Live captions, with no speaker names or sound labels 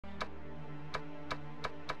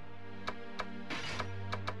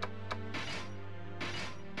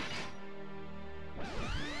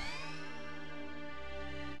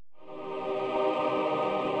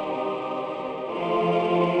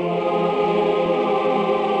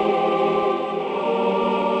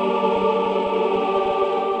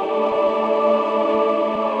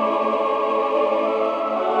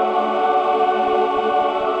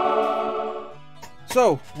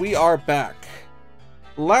are back.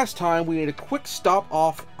 Last time we made a quick stop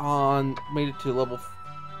off on, made it to level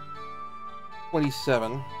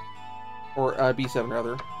 27, or B7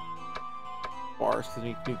 rather. Bars,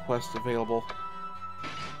 the new quests available.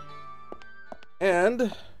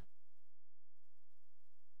 And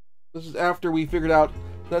this is after we figured out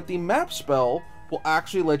that the map spell will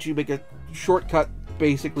actually let you make a shortcut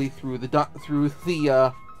basically through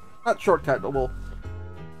the not shortcut, but will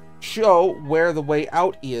show where the way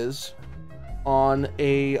out is on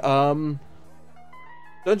a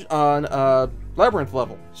labyrinth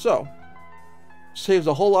level. So saves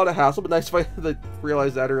a whole lot of hassle, but nice if I had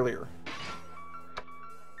realized that earlier.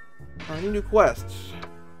 Any new quests?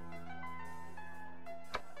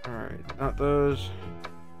 Alright, not those.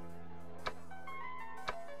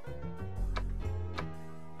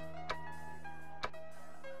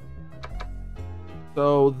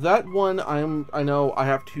 So that one, I know I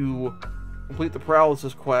have to complete the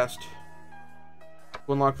paralysis quest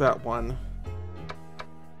to unlock that one.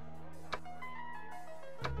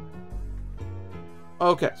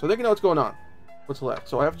 Okay, so I think I know what's going on. What's left?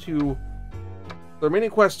 So I have to. The remaining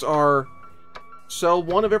quests are sell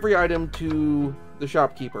one of every item to the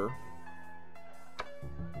shopkeeper,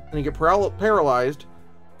 and you get paralyzed,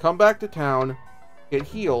 come back to town, get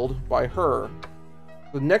healed by her.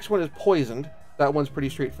 The next one is poisoned. That one's pretty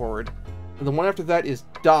straightforward. And the one after that is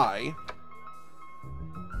die,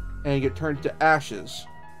 and you get turned to ashes.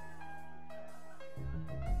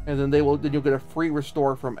 And then you'll get a free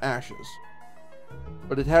restore from ashes.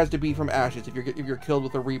 But it has to be from ashes. If you're killed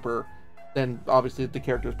with a reaper, then obviously the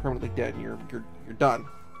character is permanently dead and you're done.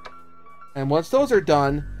 And once those are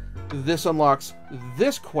done, this unlocks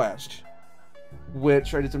this quest,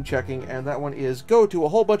 which I did some checking, and that one is go to a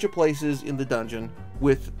whole bunch of places in the dungeon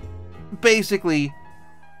with basically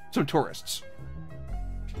some tourists.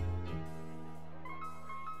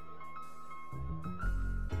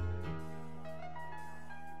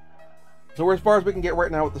 So we're as far as we can get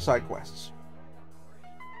right now with the side quests.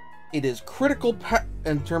 It is critical path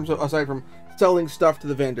in terms of, aside from selling stuff to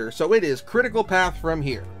the vendor, so it is critical path from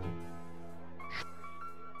here.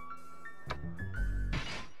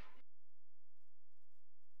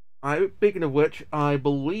 Speaking of which, I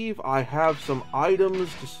believe I have some items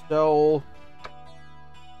to sell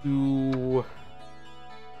to...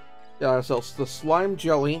 Yeah, I sell the slime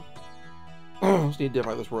jelly. Just need to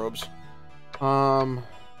identify those robes. Well,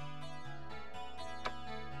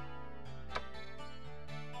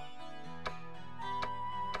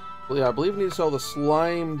 yeah, I believe I need to sell the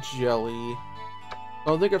slime jelly. I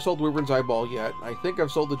don't think I've sold the Wyvern's eyeball yet. I think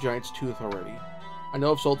I've sold the giant's tooth already. I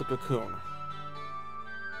know I've sold the cocoon.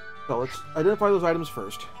 So let's identify those items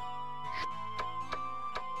first.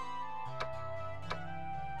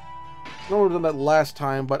 I know we've done that last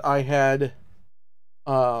time, but I had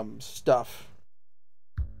stuff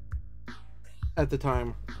at the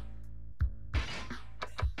time.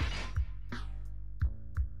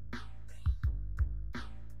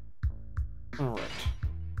 All right.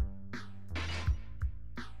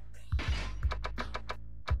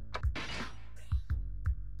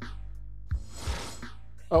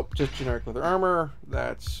 Oh, just generic leather armor.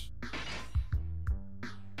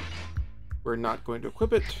 We're not going to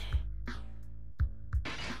equip it.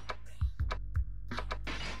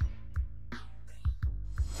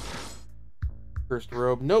 First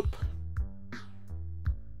robe, nope.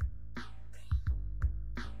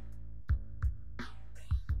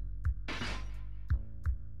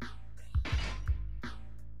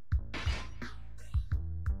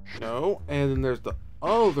 No, and then there's the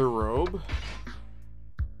other robe.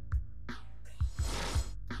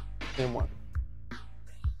 Same one.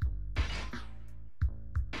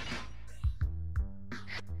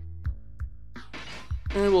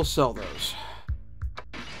 And we'll sell those.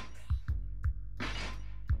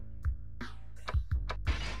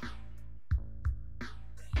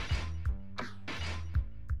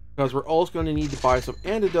 Because we're also going to need to buy some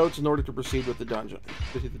antidotes in order to proceed with the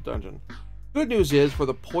dungeon. Good news is, for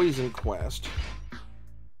the poison quest,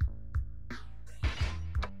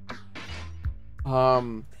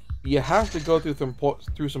 you have to go through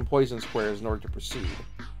some poison squares in order to proceed.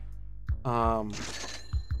 I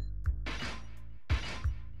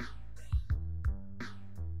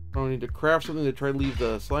need to craft something to try to leave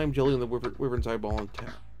the slime jelly and the wyvern's eyeball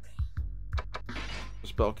intact.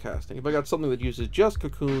 Spell casting. If I got something that uses just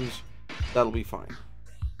cocoons, that'll be fine.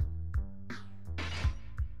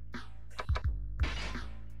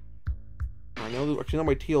 I know. Actually, now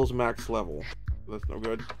my teal's max level. So that's no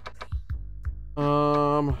good.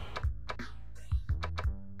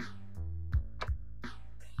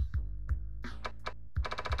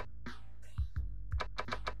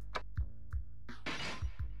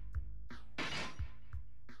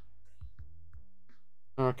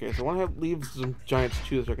 Okay, so I want to leave some giants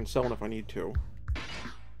too so I can sell them if I need to.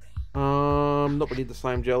 Nope, I need the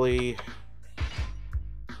slime jelly.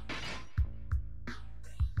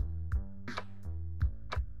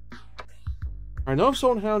 I know I've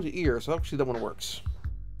sold Hound's ear, so actually that one works.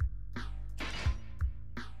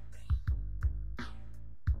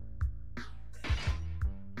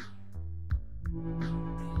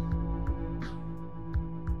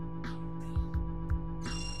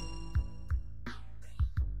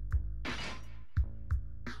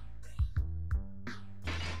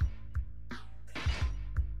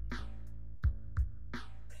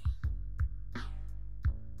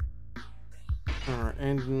 Alright,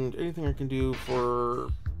 and anything I can do for,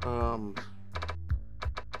 oh,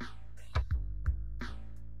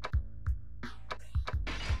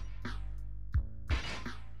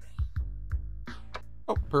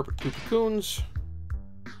 perfect, 2 cocoons.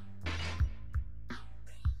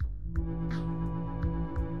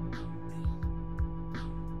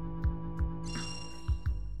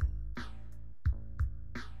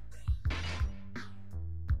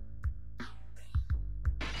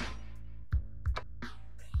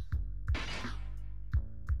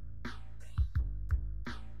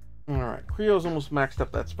 Alright, Creo's almost maxed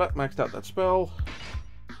out that spell.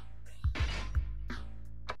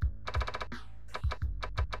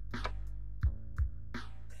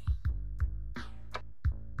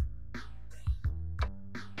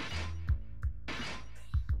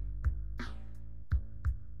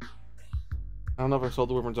 I don't know if I sold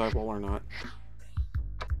the Wyvern's Eyeball or not.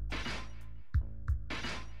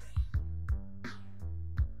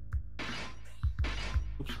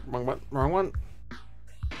 Oops, wrong one, wrong one.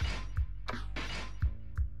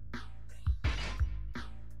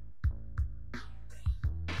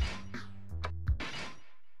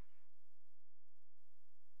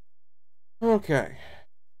 Okay.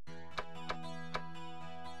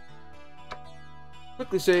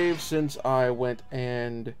 Quickly save since I went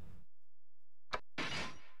and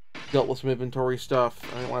dealt with some inventory stuff.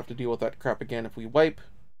 I don't want to have to deal with that crap again if we wipe.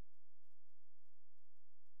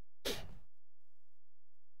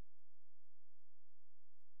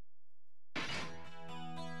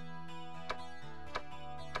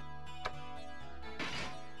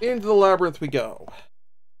 Into the labyrinth we go.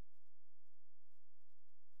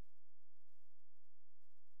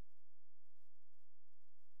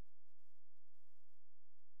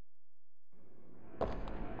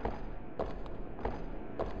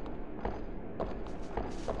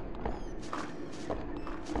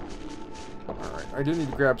 Alright, I do need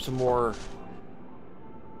to grab some more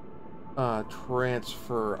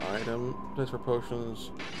transfer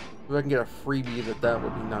potions. If I can get a freebie, that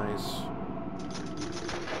would be nice.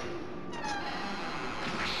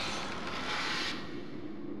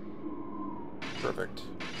 Perfect.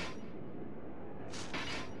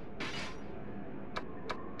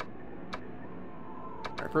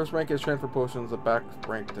 Alright, first rank is transfer potions, the back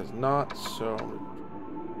rank does not, so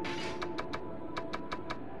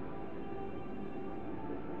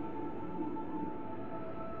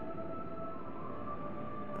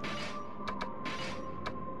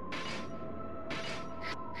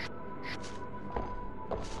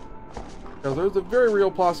now, there's a very real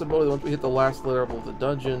possibility that once we hit the last level of the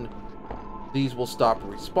dungeon, these will stop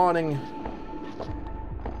respawning.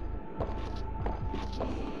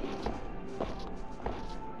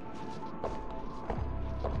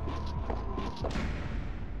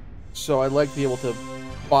 So I'd like to be able to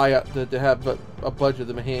buy up to have a bunch of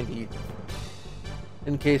them handy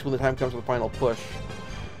in case when the time comes for the final push,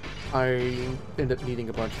 I end up needing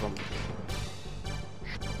a bunch of them.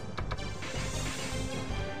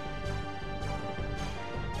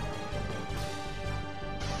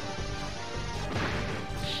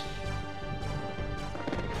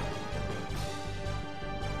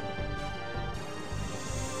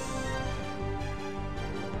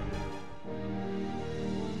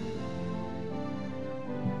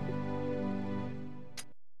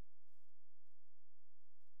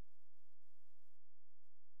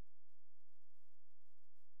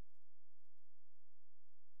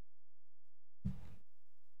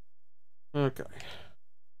 Okay.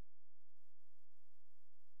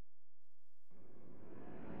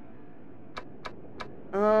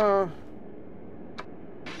 Not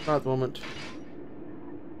at the moment.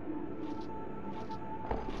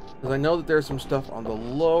 Because I know that there's some stuff on the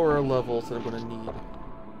lower levels that I'm going to need to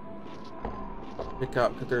pick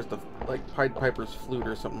up. Because there's the, like, Pied Piper's flute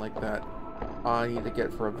or something like that I need to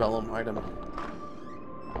get for a vellum item.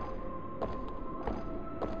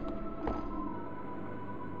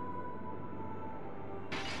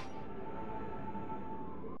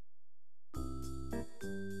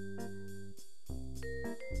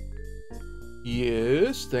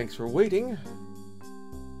 Yes, thanks for waiting.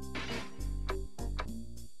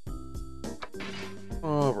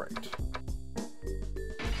 Alright.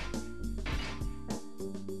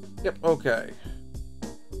 Yep, okay.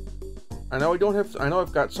 I know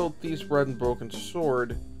I've got Soul Thief's Red and Broken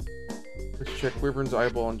Sword. Let's check Wyvern's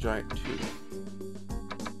Eyeball and Giant Tooth.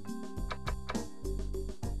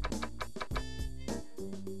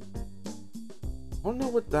 I don't know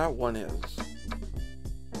what that one is.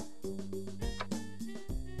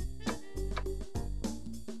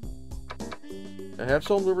 I have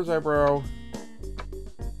Soul Wyvern's Eyebrow.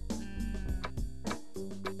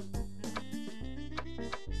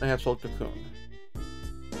 I have Soul Cocoon.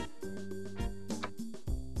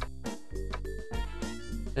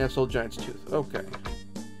 I have Soul Giant's Tooth. Okay.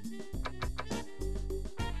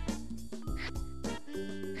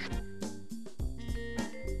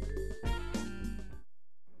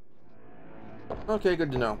 Okay,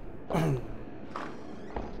 good to know.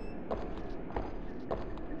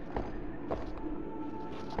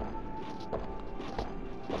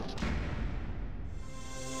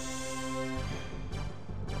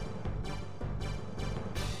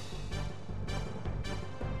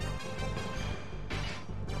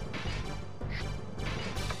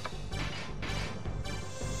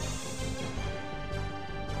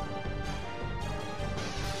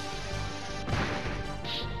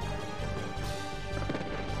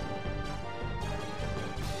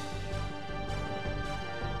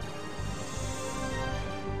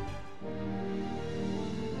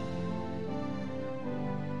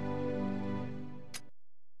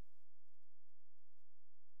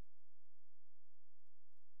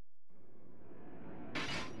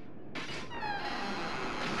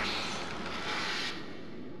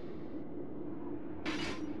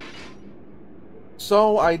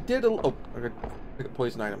 So I did oh, I got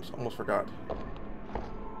poison items. Almost forgot.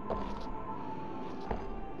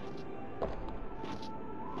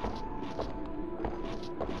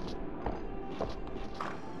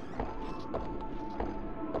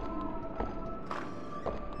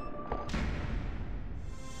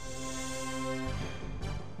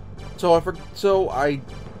 So I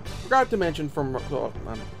forgot to mention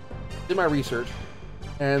did my research,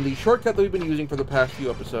 and the shortcut that we've been using for the past few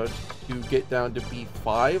episodes to get down to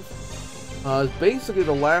B5 is basically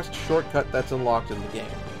the last shortcut that's unlocked in the game.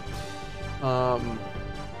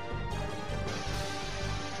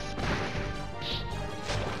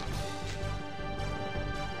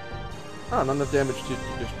 Not enough damage to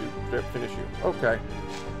just finish you. Okay.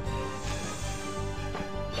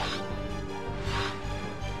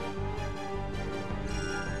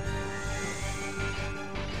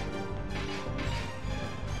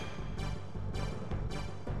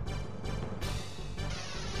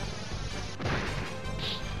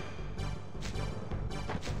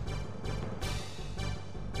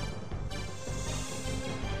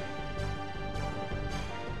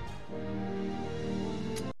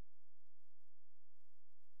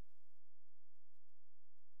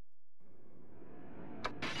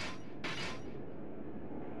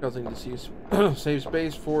 Causing disease. Save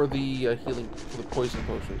space for the healing, for the poison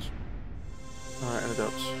potions.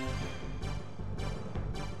 Antidotes.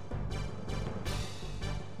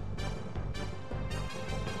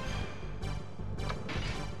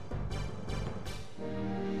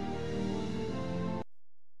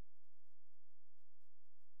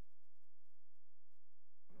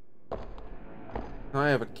 I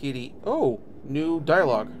have a kitty. Oh, new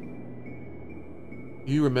dialogue.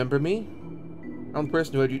 You remember me? I'm the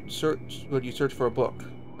person who had you search for a book.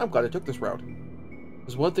 I'm glad I took this route.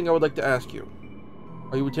 There's one thing I would like to ask you.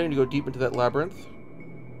 Are you intending to go deep into that labyrinth?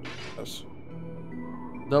 Yes.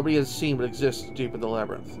 Nobody has seen what exists deep in the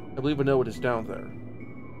labyrinth. I believe I know what is down there.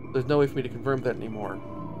 There's no way for me to confirm that anymore.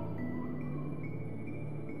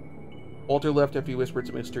 Walter left after he whispered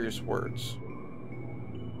some mysterious words.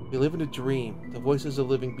 We live in a dream, the voices of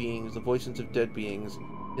living beings, the voices of dead beings,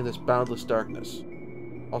 in this boundless darkness.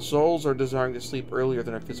 Our souls are desiring to sleep earlier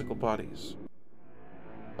than our physical bodies.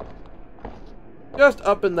 Just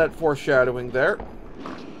up in that foreshadowing there.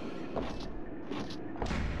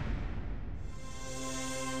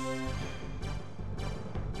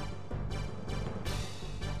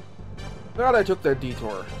 Glad I took that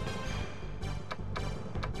detour.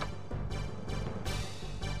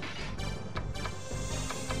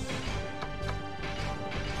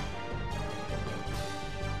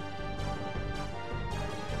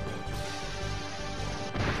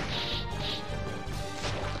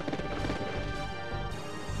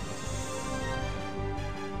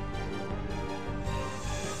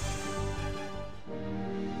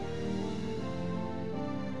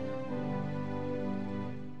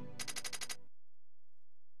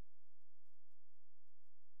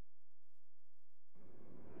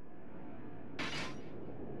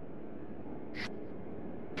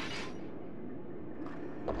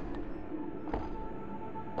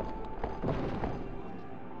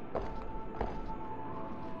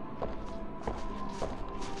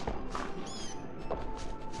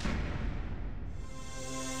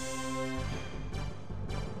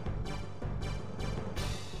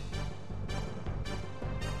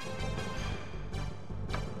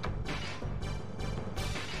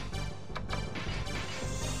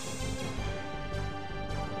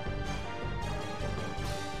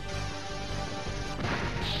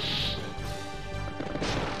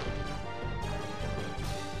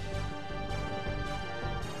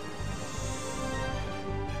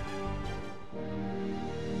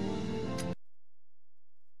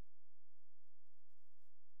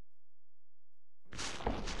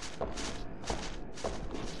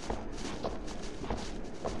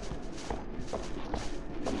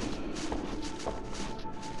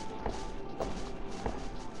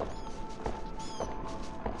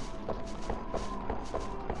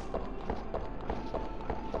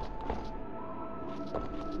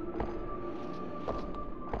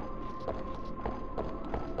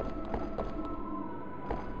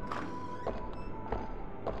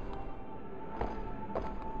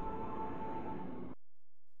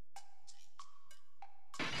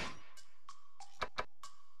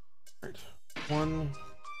 Right. 1,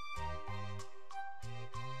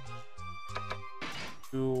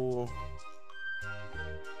 2,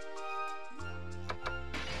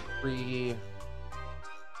 3,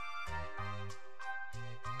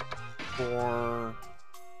 4,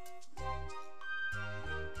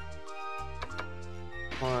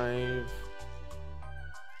 5,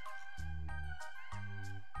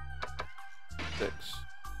 6.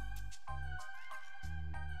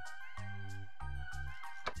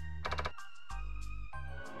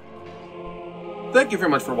 Thank you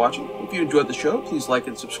very much for watching. If you enjoyed the show, please like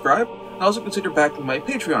and subscribe. And also consider backing my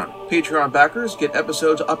Patreon. Patreon backers get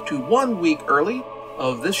episodes up to 1 week early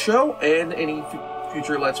of this show and any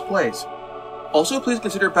future Let's Plays. Also, please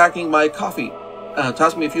consider backing my Ko-fi.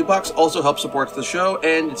 Toss me a few bucks also helps support the show,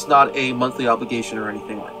 and it's not a monthly obligation or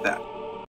anything like that.